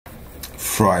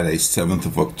Friday, 7th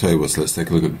of October. So let's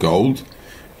take a look at gold,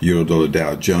 Euro, dollar,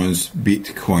 Dow Jones,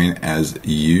 Bitcoin as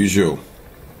usual.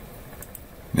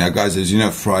 Now guys, as you know,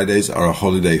 Fridays are a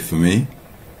holiday for me,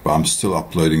 but I'm still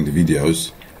uploading the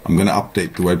videos. I'm going to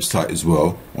update the website as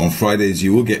well. On Fridays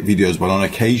you will get videos, but on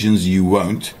occasions you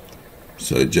won't.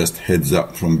 So just heads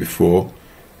up from before,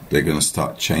 they're going to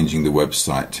start changing the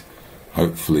website,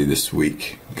 hopefully this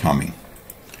week coming.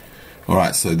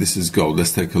 Alright, so this is gold.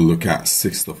 Let's take a look at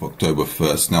 6th of October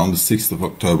first. Now on the 6th of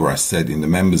October I said in the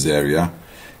members area,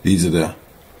 these are the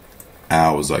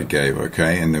hours I gave,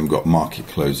 okay? And then we've got market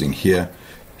closing here.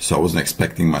 So I wasn't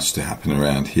expecting much to happen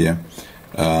around here.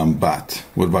 But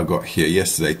what have I got here?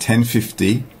 Yesterday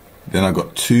 10:50, then I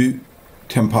got 10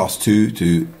 past 2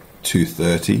 to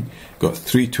 2:30, got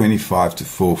 3:25 to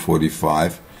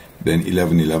 4:45, then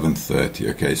 11:30.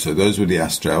 Okay, so those were the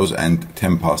astrals, and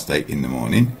 10 past 8 in the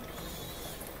morning.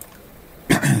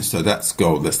 So that's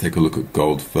gold. Let's take a look at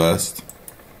gold first.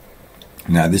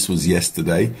 Now this was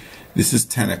yesterday. This is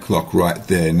 10 o'clock right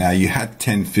there. Now you had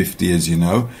 10:50, as you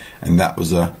know, and that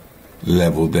was a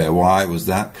level there. Why was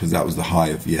that? Because that was the high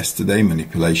of yesterday.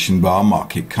 Manipulation bar,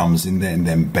 market comes in there and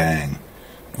then bang.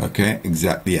 Okay,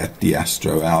 exactly at the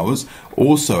astro hours.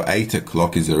 Also 8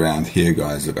 o'clock is around here,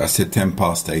 guys. Look, I said 10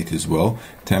 past 8 as well.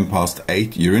 10 past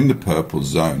 8, you're in the purple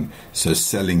zone. So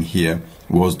selling here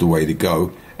was the way to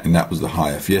go, and that was the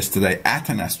high of yesterday at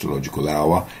an astrological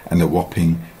hour, and a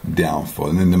whopping downfall.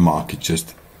 And then the market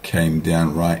just came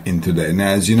down right into there.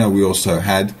 Now, as you know, we also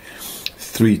had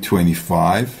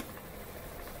 3:25.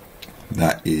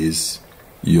 That is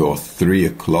your 3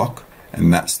 o'clock,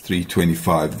 and that's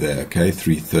 3:25 there, okay?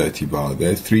 3:30 bar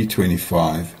there,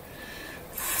 3:25,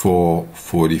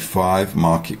 4:45,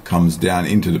 market comes down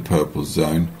into the purple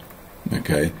zone,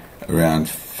 okay? Around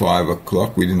 5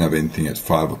 o'clock, we didn't have anything at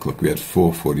 5 o'clock, we had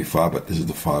 4:45, but this is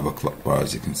the 5 o'clock bar,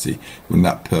 as you can see. We're in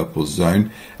that purple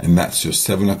zone, and that's your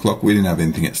 7 o'clock. We didn't have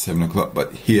anything at 7 o'clock,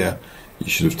 but here you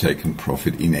should have taken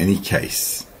profit in any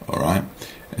case, all right?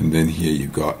 And then here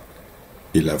you've got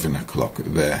 11 o'clock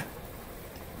there.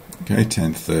 Okay,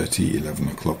 10:30, 11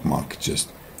 o'clock, market just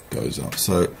goes up.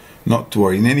 So not to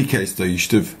worry. In any case though, you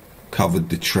should have covered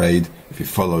the trade. If you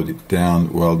followed it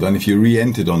down, well done. If you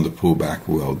re-entered on the pullback,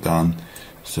 well done.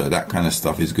 So that kind of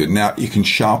stuff is good. Now you can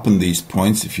sharpen these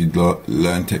points if you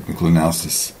learn technical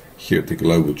analysis here at the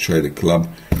Global Trader Club.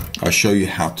 I'll show you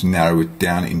how to narrow it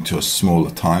down into a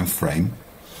smaller time frame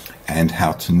and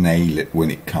how to nail it when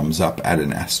it comes up at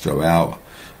an astro hour.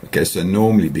 Okay, so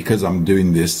normally, because I'm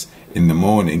doing this in the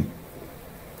morning,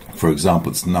 for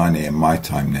example, it's 9 a.m. my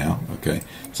time now, okay,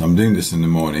 so I'm doing this in the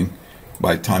morning.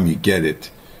 By the time you get it,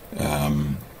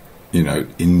 you know,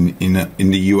 in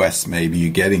the US maybe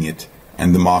you're getting it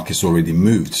and the market's already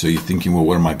moved, so you're thinking, well,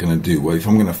 what am I going to do? Well, if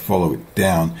I'm going to follow it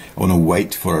down, I want to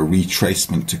wait for a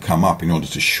retracement to come up in order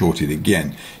to short it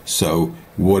again. So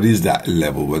what is that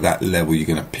level? Well, that level,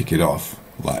 you're going to pick it off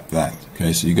like that,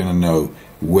 okay, so you're going to know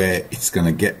where it's going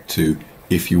to get to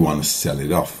if you want to sell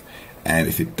it off. And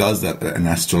if it does that at an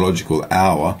astrological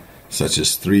hour, such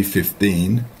as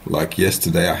 3:15, like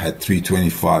yesterday I had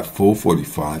 3:25,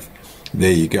 4:45,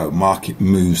 there you go, market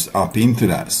moves up into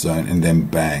that zone and then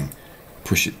bang,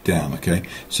 push it down, okay?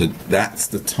 So that's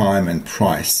the time and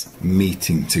price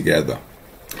meeting together.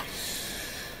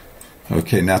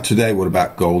 Okay, now today, what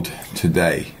about gold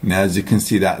today? Now, as you can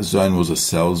see, that zone was a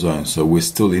sell zone, so we're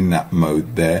still in that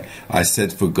mode there. I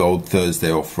said for gold Thursday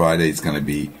or Friday it's going to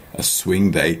be a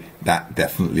swing day. That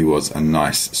definitely was a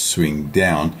nice swing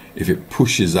down. If it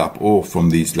pushes up or from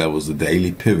these levels, the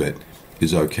daily pivot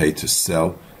is okay to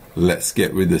sell. Let's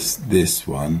get rid of this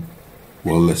one.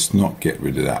 Well, let's not get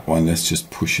rid of that one. Let's just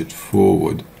push it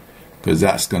forward, because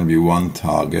that's going to be one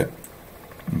target.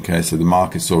 Okay, so the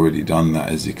market's already done that,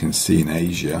 as you can see, in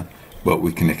Asia, but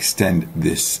we can extend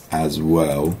this as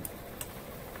well,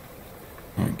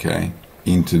 okay,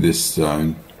 into this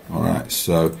zone. All right,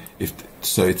 so it's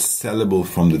sellable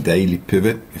from the daily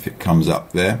pivot. If it comes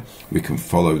up there, we can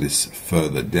follow this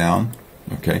further down.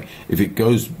 Okay, if it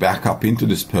goes back up into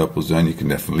this purple zone, you can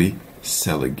definitely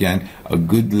sell again. A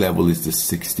good level is the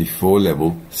 64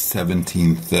 level,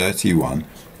 1731.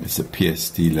 It's a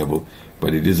PST level,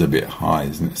 but it is a bit high,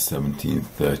 isn't it?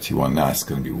 1731. Now it's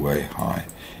going to be way high.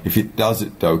 If it does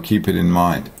it though, keep it in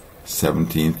mind,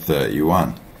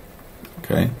 1731.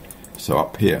 Okay, so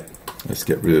up here, let's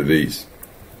get rid of these.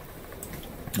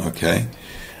 Okay,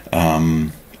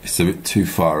 it's a bit too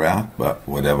far out, but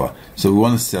whatever. So we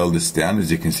want to sell this down.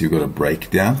 As you can see, we've got a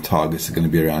breakdown. Targets are going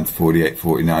to be around 48,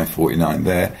 49, 49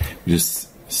 there. Just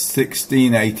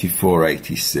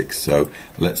 1684.86. So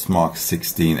let's mark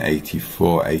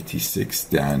 1684.86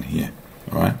 down here.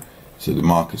 All right. So the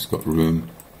market's got room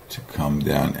to come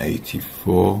down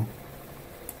 84,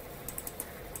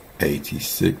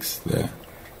 86 there.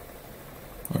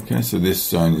 Okay, so this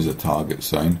zone is a target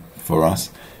zone for us.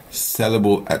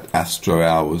 Sellable at Astro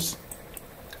hours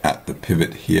at the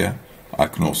pivot here. I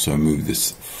can also move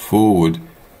this forward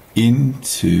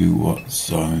into what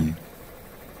zone?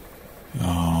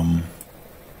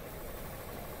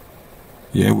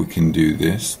 Yeah, we can do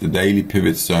this. The daily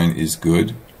pivot zone is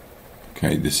good.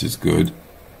 Okay, this is good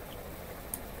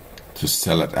to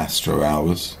sell at Astro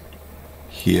hours.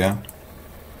 Here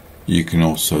you can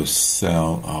also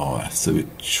sell. Oh, that's a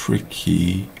bit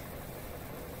tricky.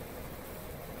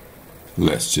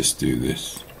 Let's just do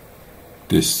this.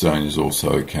 This zone is also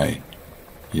okay.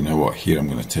 You know what? Here I'm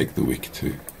going to take the wick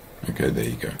too. Okay, there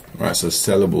you go. All right, so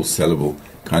sellable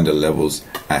kind of levels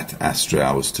at Astro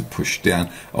hours to push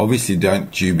down. Obviously,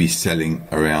 don't you be selling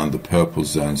around the purple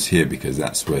zones here, because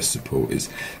that's where support is.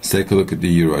 Let's take a look at the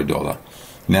euro dollar.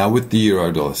 Now with the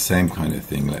euro dollar, same kind of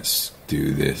thing. Let's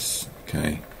do this.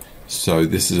 Okay, so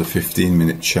this is a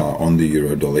 15-minute chart on the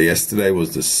euro dollar. Yesterday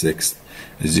was the 6th.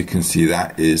 As you can see,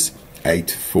 that is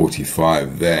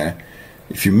 8.45 there.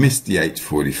 If you missed the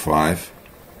 8.45,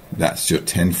 that's your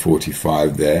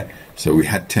 10.45 there. So we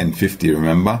had 10.50,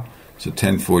 remember? So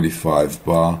 10.45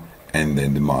 bar, and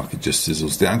then the market just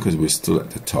sizzles down because we're still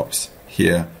at the tops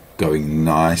here, going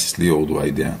nicely all the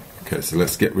way down. Okay, so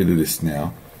let's get rid of this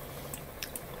now.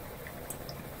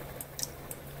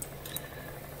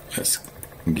 Let's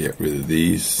get rid of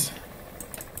these.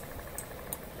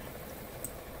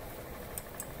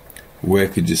 Where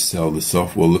could you sell this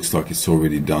off? Well, looks like it's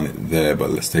already done it there, but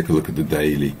let's take a look at the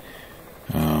daily.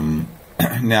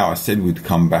 Now I said we'd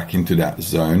come back into that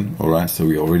zone. Alright, so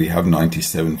we already have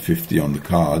 97.50 on the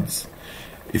cards.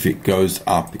 If it goes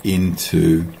up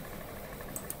into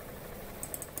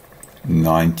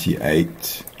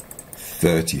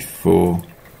 98.34,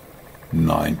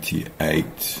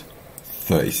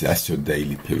 98.30, that's your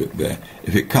daily pivot there.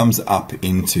 If it comes up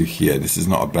into here, this is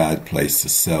not a bad place to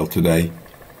sell today,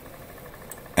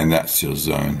 and that's your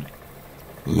zone.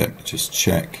 Let me just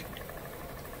check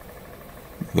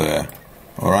there.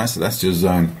 Alright, so that's your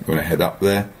zone. I'm going to head up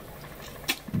there,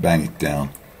 bang it down.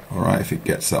 Alright, if it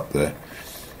gets up there.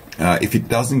 If it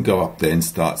doesn't go up there and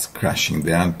starts crashing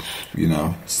down, you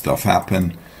know, stuff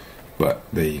happen, but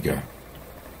there you go.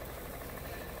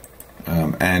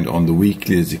 And on the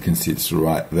weekly, as you can see, it's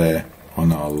right there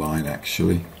on our line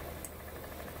actually.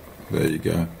 There you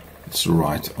go. It's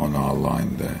right on our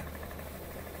line there.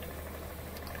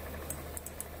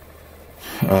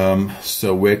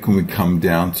 So where can we come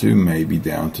down to? Maybe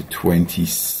down to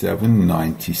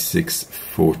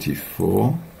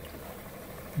 27.96.44.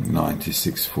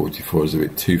 96.44 is a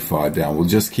bit too far down. We'll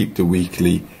just keep the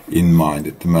weekly in mind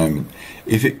at the moment.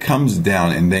 If it comes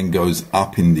down and then goes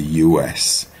up in the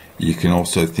US, you can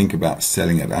also think about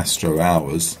selling at Astro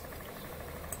hours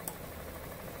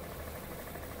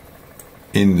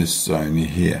in this zone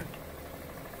here.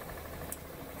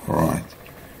 Alright.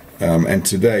 And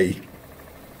today,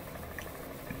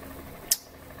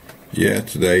 yeah,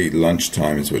 today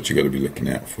lunchtime is what you got to be looking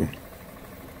out for.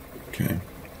 Okay.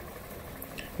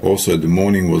 Also, the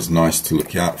morning was nice to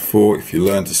look out for. If you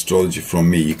learned astrology from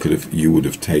me, you would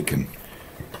have taken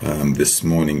this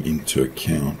morning into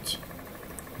account.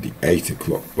 The 8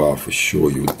 o'clock bar for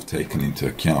sure you would have taken into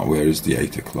account. Where is the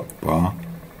 8 o'clock bar?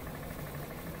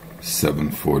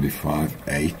 7:45,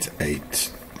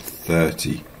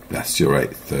 8:30. That's your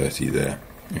 8:30 there.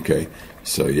 Okay,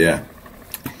 so yeah,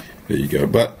 there you go.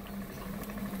 But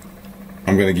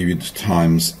I'm going to give you the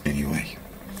times anyway.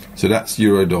 So that's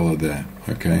euro dollar there.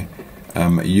 Okay,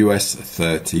 US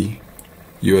 30.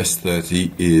 US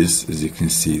 30 is, as you can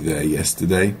see there,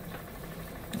 yesterday.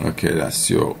 Okay, that's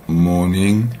your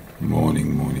morning,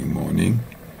 and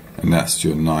that's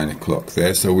your 9 o'clock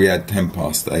there. So we had 8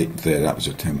 there. That was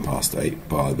your 8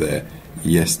 bar there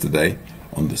yesterday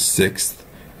on the 6th,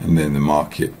 and then the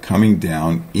market coming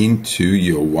down into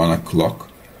your 1 o'clock.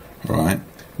 All right.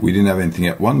 We didn't have anything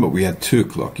at 1, but we had 2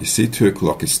 o'clock. You see, 2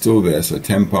 o'clock is still there, so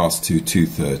 2,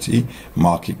 2:30.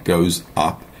 Market goes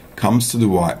up, comes to the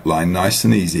white line, nice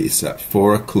and easy. It's at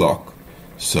 4 o'clock,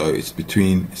 so it's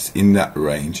in that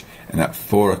range. And at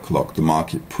 4 o'clock, the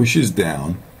market pushes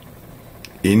down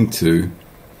into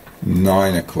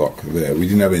 9 o'clock there. We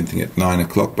didn't have anything at 9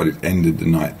 o'clock, but it ended the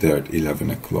night there at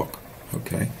 11 o'clock.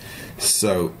 Okay,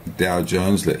 so Dow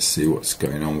Jones, let's see what's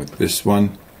going on with this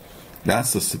one.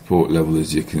 That's the support level,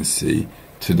 as you can see.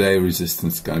 Today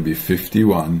resistance is going to be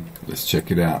 51. Let's check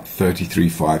it out.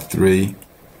 33.53,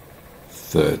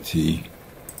 30,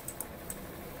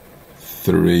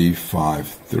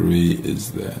 353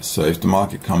 is there. So if the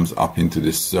market comes up into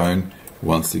this zone,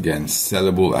 once again,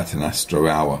 sellable at an astro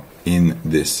hour in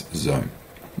this zone.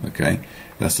 Okay,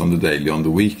 that's on the daily. On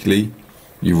the weekly,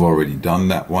 you've already done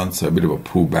that one, so a bit of a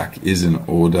pullback is in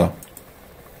order.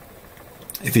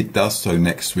 If it does so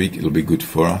next week, it'll be good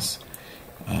for us.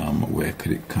 Where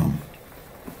could it come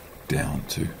down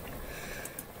to?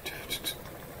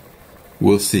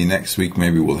 We'll see next week.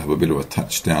 Maybe we'll have a bit of a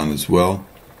touchdown as well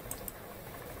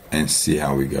and see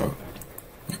how we go.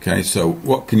 Okay, so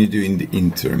what can you do in the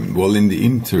interim? Well, in the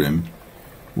interim,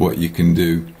 what you can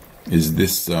do is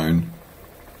this zone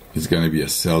is going to be a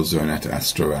sell zone at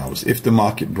astro hours. If the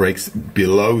market breaks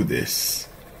below this,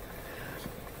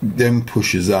 then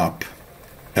pushes up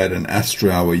at an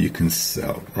astro hour, you can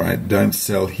sell, right? Don't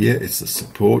sell here. It's a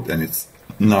support, and it's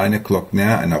 9 o'clock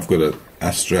now, and I've got an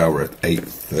astro hour at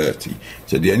 8:30.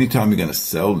 So the only time you're going to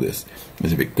sell this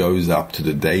is if it goes up to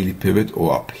the daily pivot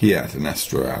or up here at an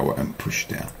astro hour and push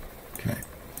down. Okay.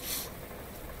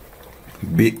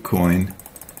 Bitcoin,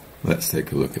 let's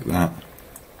take a look at that.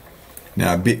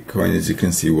 Now Bitcoin, as you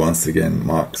can see, once again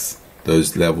marks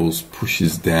those levels,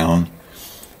 pushes down.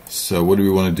 So what do we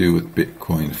want to do with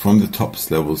Bitcoin? From the tops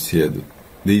levels here,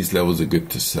 these levels are good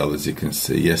to sell, as you can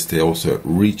see. Yes, they also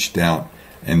reached out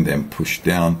and then pushed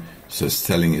down, so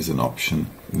selling is an option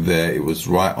there. It was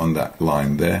right on that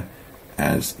line there,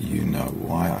 as you know.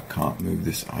 Why I can't move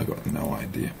this, I got no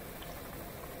idea.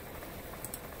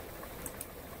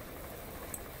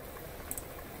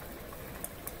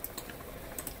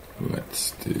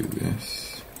 Let's do this.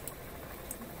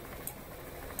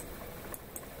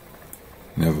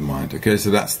 Never mind. Okay, so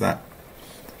that's that.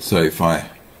 So if I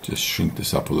just shrink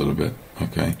this up a little bit,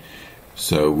 okay,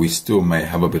 so we still may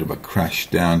have a bit of a crash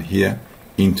down here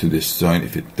into this zone.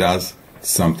 If it does,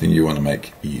 something you want to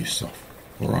make use of.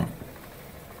 All right.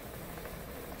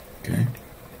 Okay.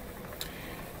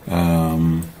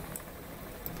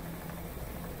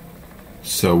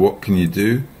 So what can you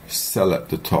do? Sell at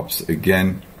the tops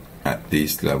again at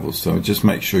these levels. So just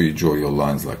make sure you draw your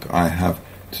lines like I have.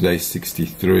 Today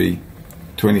 63,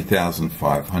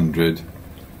 20,500,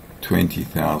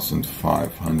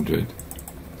 20,500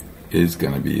 is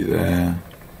going to be there.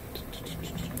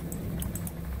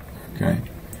 Okay,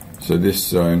 so this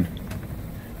zone,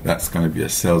 that's going to be a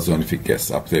sell zone if it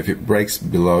gets up there. If it breaks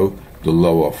below the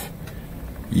low of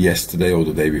yesterday or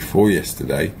the day before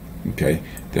yesterday, okay,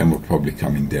 then we're probably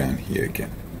coming down here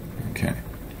again. Okay.